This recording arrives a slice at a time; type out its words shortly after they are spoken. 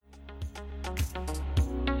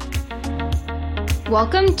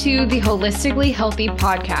Welcome to the Holistically Healthy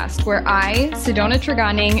podcast, where I, Sedona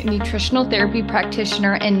Treganing, nutritional therapy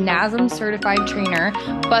practitioner and NASM certified trainer,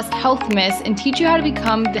 bust health myths and teach you how to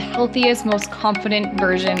become the healthiest, most confident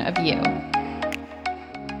version of you.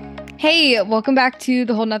 Hey, welcome back to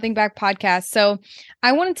the Hold Nothing Back podcast. So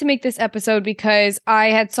I wanted to make this episode because I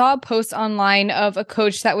had saw a post online of a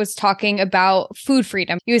coach that was talking about food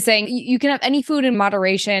freedom. He was saying you can have any food in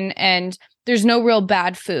moderation and there's no real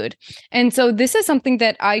bad food. And so this is something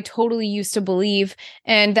that I totally used to believe,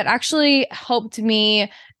 and that actually helped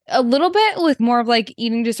me a little bit with more of like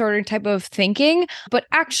eating disorder type of thinking. But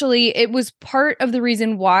actually, it was part of the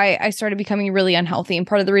reason why I started becoming really unhealthy and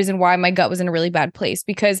part of the reason why my gut was in a really bad place,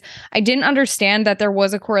 because I didn't understand that there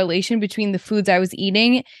was a correlation between the foods I was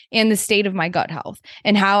eating and the state of my gut health,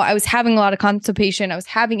 and how I was having a lot of constipation, I was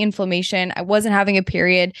having inflammation, I wasn't having a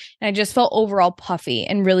period, and I just felt overall puffy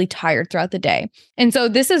and really tired throughout the day. And so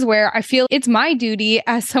this is where I feel it's my duty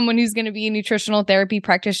as someone who's going to be a nutritional therapy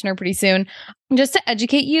practitioner pretty soon, just to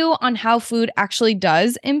educate you on how food actually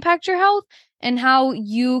does impact your health and how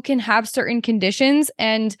you can have certain conditions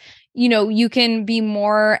and, you can be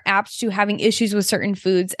more apt to having issues with certain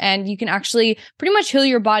foods, and you can actually pretty much heal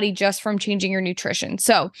your body just from changing your nutrition.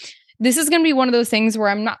 So this is going to be one of those things where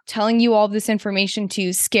I'm not telling you all of this information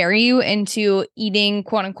to scare you into eating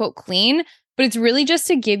quote unquote clean, but it's really just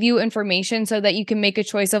to give you information so that you can make a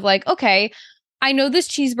choice of like, okay, I know this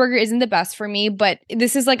cheeseburger isn't the best for me, but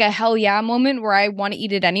this is like a hell yeah moment where I want to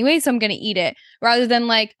eat it anyway, so I'm going to eat it, rather than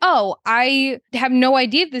like, oh, I have no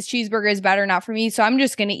idea if this cheeseburger is bad or not for me, so I'm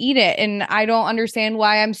just going to eat it. And I don't understand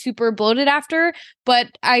why I'm super bloated after,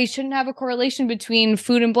 but I shouldn't have a correlation between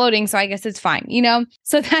food and bloating, so I guess it's fine,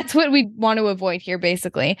 So that's what we want to avoid here,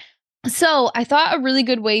 basically. So I thought a really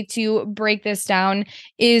good way to break this down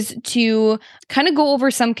is to kind of go over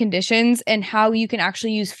some conditions and how you can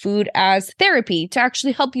actually use food as therapy to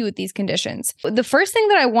actually help you with these conditions. The first thing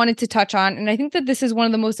that I wanted to touch on, and I think that this is one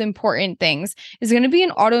of the most important things, is going to be an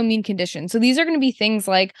autoimmune condition. So these are going to be things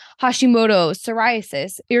like Hashimoto's,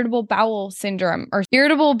 psoriasis, irritable bowel syndrome, or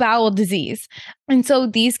irritable bowel disease. And so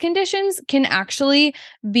these conditions can actually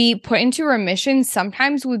be put into remission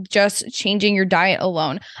sometimes with just changing your diet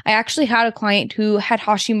alone. I actually had a client who had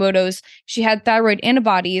Hashimoto's. She had thyroid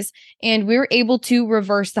antibodies, and we were able to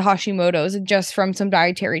reverse the Hashimoto's just from some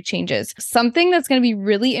dietary changes. Something that's going to be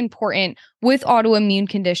really important with autoimmune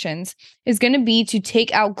conditions is going to be to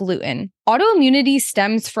take out gluten. Autoimmunity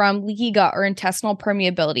stems from leaky gut or intestinal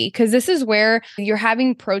permeability, because this is where you're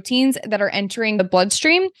having proteins that are entering the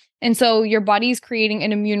bloodstream. And so your body is creating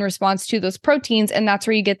an immune response to those proteins, and that's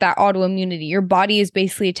where you get that autoimmunity. Your body is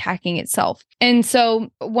basically attacking itself. And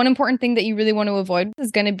so one important thing that you really want to avoid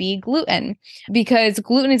is going to be gluten, because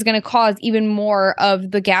gluten is going to cause even more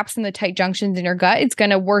of the gaps and the tight junctions in your gut. It's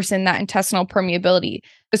going to worsen that intestinal permeability,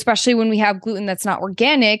 especially when we have gluten that's not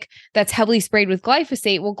organic, that's heavily sprayed with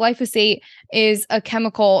glyphosate. Well, glyphosate is a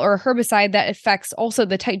chemical or a herbicide that affects also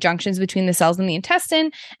the tight junctions between the cells in the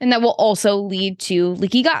intestine, and that will also lead to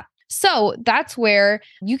leaky gut. So that's where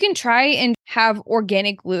you can try and have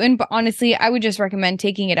organic gluten, but honestly, I would just recommend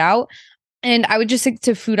taking it out. And I would just stick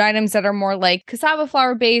to food items that are more like cassava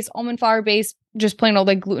flour based, almond flour based, just plain old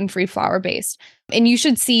like gluten-free flour based. And you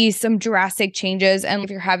should see some drastic changes. And if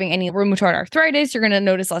you're having any rheumatoid arthritis, you're going to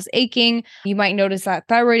notice less aching. You might notice that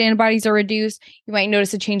thyroid antibodies are reduced. You might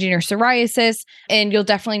notice a change in your psoriasis, and you'll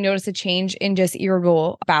definitely notice a change in just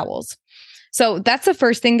irritable bowels. So that's the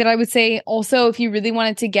first thing that I would say. Also, if you really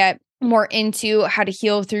wanted to get more into how to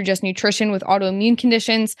heal through just nutrition with autoimmune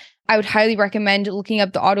conditions, I would highly recommend looking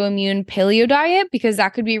up the autoimmune paleo diet, because that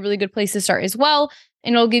could be a really good place to start as well.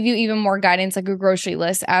 And it'll give you even more guidance, like a grocery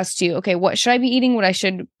list as to, okay, what should I be eating? What I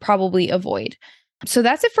should probably avoid. So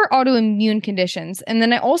that's it for autoimmune conditions. And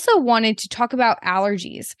then I also wanted to talk about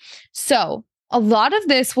allergies. So a lot of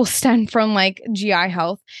this will stem from like GI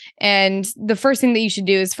health. And the first thing that you should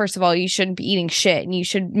do is, first of all, you shouldn't be eating shit, and you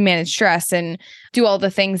should manage stress and do all the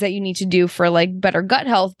things that you need to do for like better gut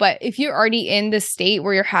health. But if you're already in the state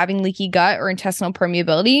where you're having leaky gut or intestinal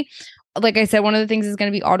permeability, like I said, one of the things is going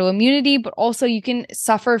to be autoimmunity, but also you can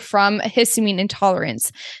suffer from a histamine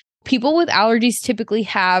intolerance. People with allergies typically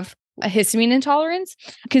have a histamine intolerance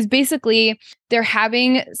because basically they're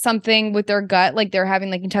having something with their gut, like they're having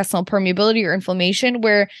like intestinal permeability or inflammation,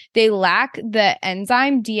 where they lack the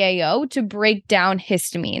enzyme DAO to break down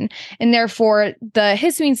histamine. And therefore the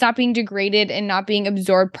histamine's not being degraded and not being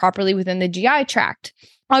absorbed properly within the GI tract.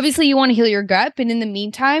 Obviously, you want to heal your gut, but in the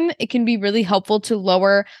meantime, it can be really helpful to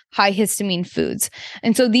lower high histamine foods.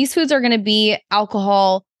 And so these foods are going to be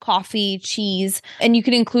alcohol, coffee, cheese, and you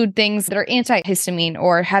can include things that are antihistamine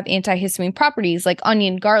or have antihistamine properties like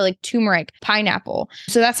onion, garlic, turmeric, pineapple.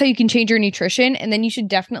 So that's how you can change your nutrition. And then you should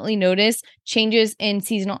definitely notice changes in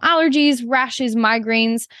seasonal allergies, rashes,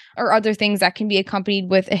 migraines, or other things that can be accompanied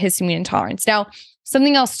with a histamine intolerance. Now,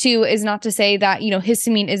 something else too is not to say that,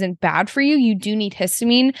 histamine isn't bad for you. You do need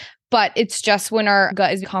histamine, but it's just when our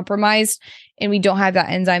gut is compromised and we don't have that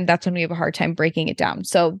enzyme, that's when we have a hard time breaking it down.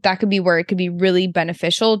 So that could be where it could be really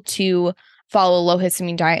beneficial to follow a low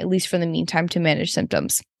histamine diet, at least for the meantime, to manage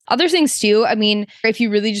symptoms. Other things too, if you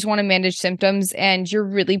really just want to manage symptoms and you're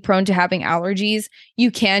really prone to having allergies,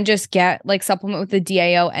 you can just get supplement with the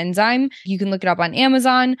DAO enzyme. You can look it up on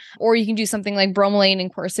Amazon, or you can do something like bromelain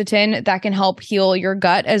and quercetin that can help heal your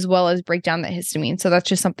gut as well as break down that histamine. So that's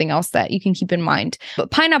just something else that you can keep in mind.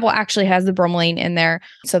 But pineapple actually has the bromelain in there.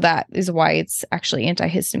 So that is why it's actually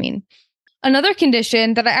antihistamine. Another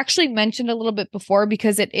condition that I actually mentioned a little bit before,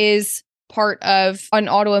 because it is part of an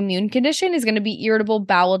autoimmune condition, is going to be irritable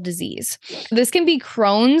bowel disease. This can be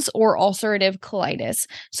Crohn's or ulcerative colitis.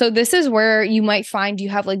 So this is where you might find you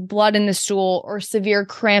have blood in the stool or severe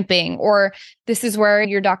cramping, or this is where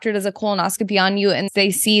your doctor does a colonoscopy on you and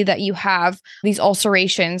they see that you have these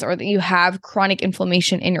ulcerations or that you have chronic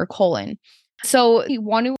inflammation in your colon. So you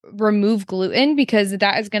want to remove gluten because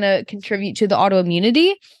that is going to contribute to the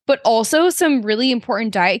autoimmunity, but also some really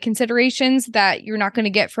important diet considerations that you're not going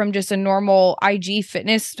to get from just a normal IG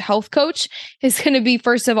fitness health coach is going to be,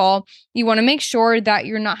 first of all, you want to make sure that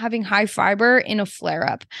you're not having high fiber in a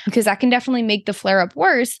flare-up, because that can definitely make the flare-up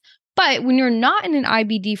worse. But when you're not in an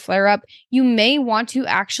IBD flare-up, you may want to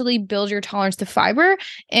actually build your tolerance to fiber,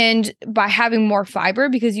 and by having more fiber,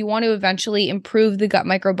 because you want to eventually improve the gut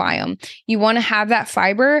microbiome. You want to have that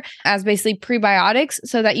fiber as basically prebiotics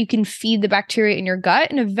so that you can feed the bacteria in your gut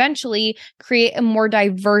and eventually create a more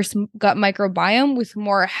diverse gut microbiome with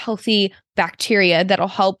more healthy bacteria that'll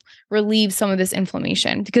help relieve some of this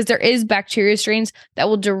inflammation, because there is bacteria strains that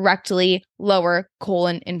will directly lower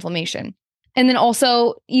colon inflammation. And then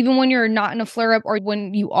also, even when you're not in a flare-up or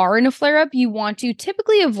when you are in a flare-up, you want to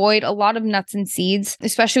typically avoid a lot of nuts and seeds,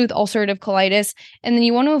 especially with ulcerative colitis. And then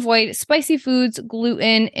you want to avoid spicy foods,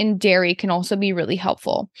 gluten, and dairy can also be really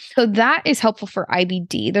helpful. So that is helpful for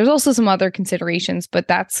IBD. There's also some other considerations, but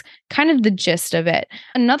that's kind of the gist of it.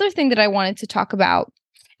 Another thing that I wanted to talk about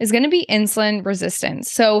is going to be insulin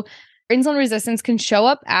resistance. So insulin resistance can show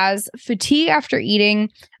up as fatigue after eating.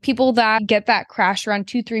 People that get that crash around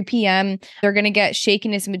 2-3 p.m., they're going to get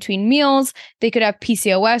shakiness in between meals. They could have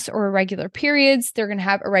PCOS or irregular periods. They're going to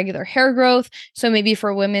have irregular hair growth. So maybe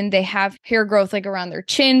for women, they have hair growth around their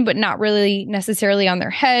chin, but not really necessarily on their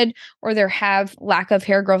head, or they have lack of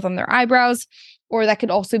hair growth on their eyebrows. Or that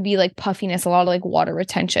could also be puffiness, a lot of water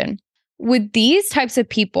retention. With these types of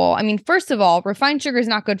people, first of all, refined sugar is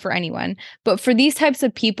not good for anyone, but for these types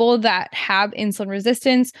of people that have insulin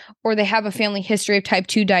resistance, or they have a family history of type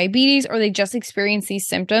 2 diabetes, or they just experience these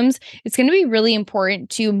symptoms, it's going to be really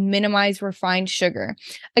important to minimize refined sugar.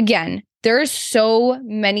 Again, there are so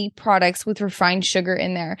many products with refined sugar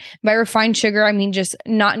in there. By refined sugar, I mean just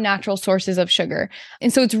not natural sources of sugar.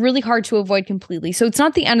 And so it's really hard to avoid completely. So it's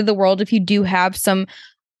not the end of the world if you do have some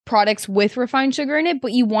products with refined sugar in it,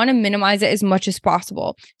 but you want to minimize it as much as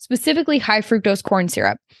possible, specifically high fructose corn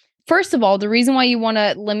syrup. First of all, the reason why you want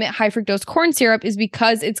to limit high fructose corn syrup is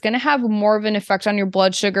because it's going to have more of an effect on your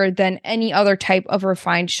blood sugar than any other type of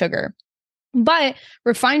refined sugar. But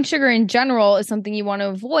refined sugar in general is something you want to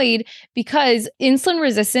avoid, because insulin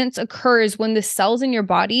resistance occurs when the cells in your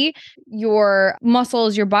body, your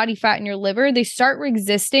muscles, your body fat, and your liver, they start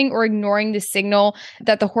resisting or ignoring the signal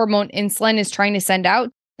that the hormone insulin is trying to send out.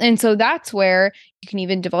 And so that's where you can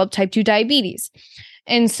even develop type 2 diabetes.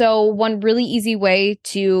 And so one really easy way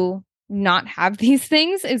to not have these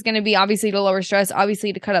things is going to be obviously to lower stress,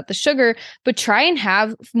 obviously to cut out the sugar, but try and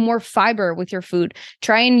have more fiber with your food.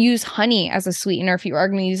 Try and use honey as a sweetener if you are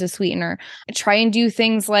going to use a sweetener. Try and do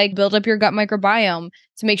things like build up your gut microbiome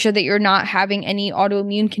to make sure that you're not having any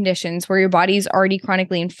autoimmune conditions where your body's already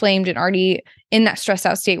chronically inflamed and already in that stressed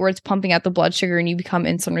out state where it's pumping out the blood sugar and you become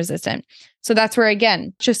insulin resistant. So that's where,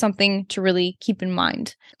 again, just something to really keep in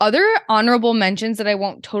mind. Other honorable mentions that I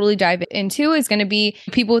won't totally dive into is going to be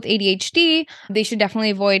people with ADHD. They should definitely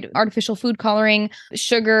avoid artificial food coloring,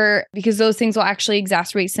 sugar, because those things will actually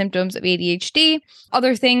exacerbate symptoms of ADHD.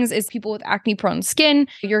 Other things is people with acne-prone skin.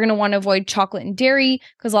 You're going to want to avoid chocolate and dairy,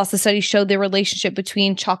 because lots of studies show the relationship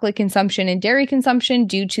between chocolate consumption and dairy consumption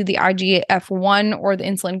due to the IGF-1 or the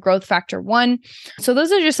insulin growth factor 1. So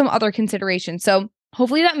those are just some other considerations. So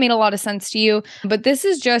hopefully that made a lot of sense to you, but this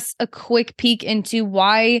is just a quick peek into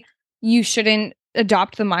why you shouldn't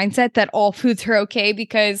adopt the mindset that all foods are okay,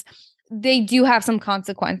 because they do have some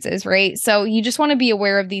consequences, right? So you just want to be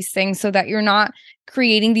aware of these things so that you're not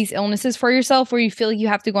creating these illnesses for yourself where you feel like you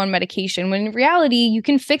have to go on medication, when in reality, you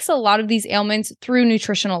can fix a lot of these ailments through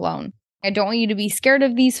nutrition alone. I don't want you to be scared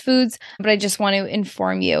of these foods, but I just want to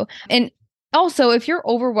inform you. And also, if you're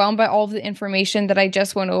overwhelmed by all of the information that I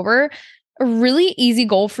just went over, a really easy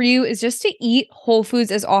goal for you is just to eat whole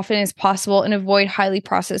foods as often as possible and avoid highly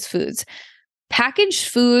processed foods. Packaged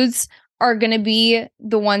foods are going to be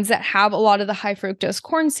the ones that have a lot of the high fructose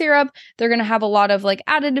corn syrup. They're going to have a lot of like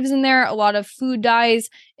additives in there, a lot of food dyes.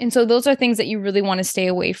 And so those are things that you really want to stay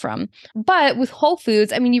away from. But with whole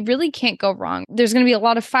foods, I mean, you really can't go wrong. There's going to be a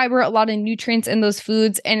lot of fiber, a lot of nutrients in those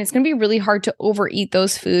foods, and it's going to be really hard to overeat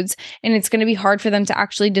those foods. And it's going to be hard for them to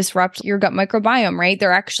actually disrupt your gut microbiome, right?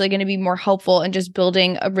 They're actually going to be more helpful in just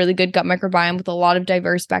building a really good gut microbiome with a lot of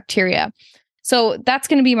diverse bacteria. So that's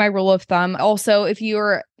going to be my rule of thumb. Also, if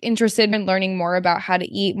you're interested in learning more about how to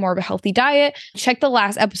eat more of a healthy diet, check the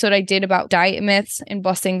last episode I did about diet myths and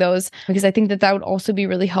busting those, because I think that would also be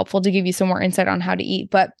really helpful to give you some more insight on how to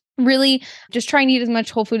eat. But really, just try and eat as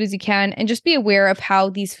much whole food as you can and just be aware of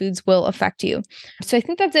how these foods will affect you. So I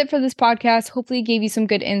think that's it for this podcast. Hopefully it gave you some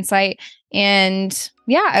good insight. And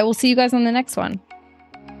yeah, I will see you guys on the next one.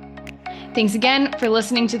 Thanks again for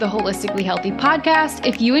listening to the Holistically Healthy podcast.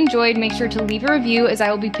 If you enjoyed, make sure to leave a review, as I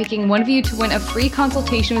will be picking one of you to win a free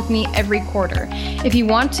consultation with me every quarter. If you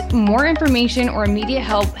want more information or immediate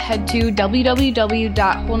help, head to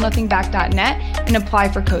www.wholenothingback.net and apply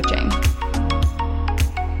for coaching.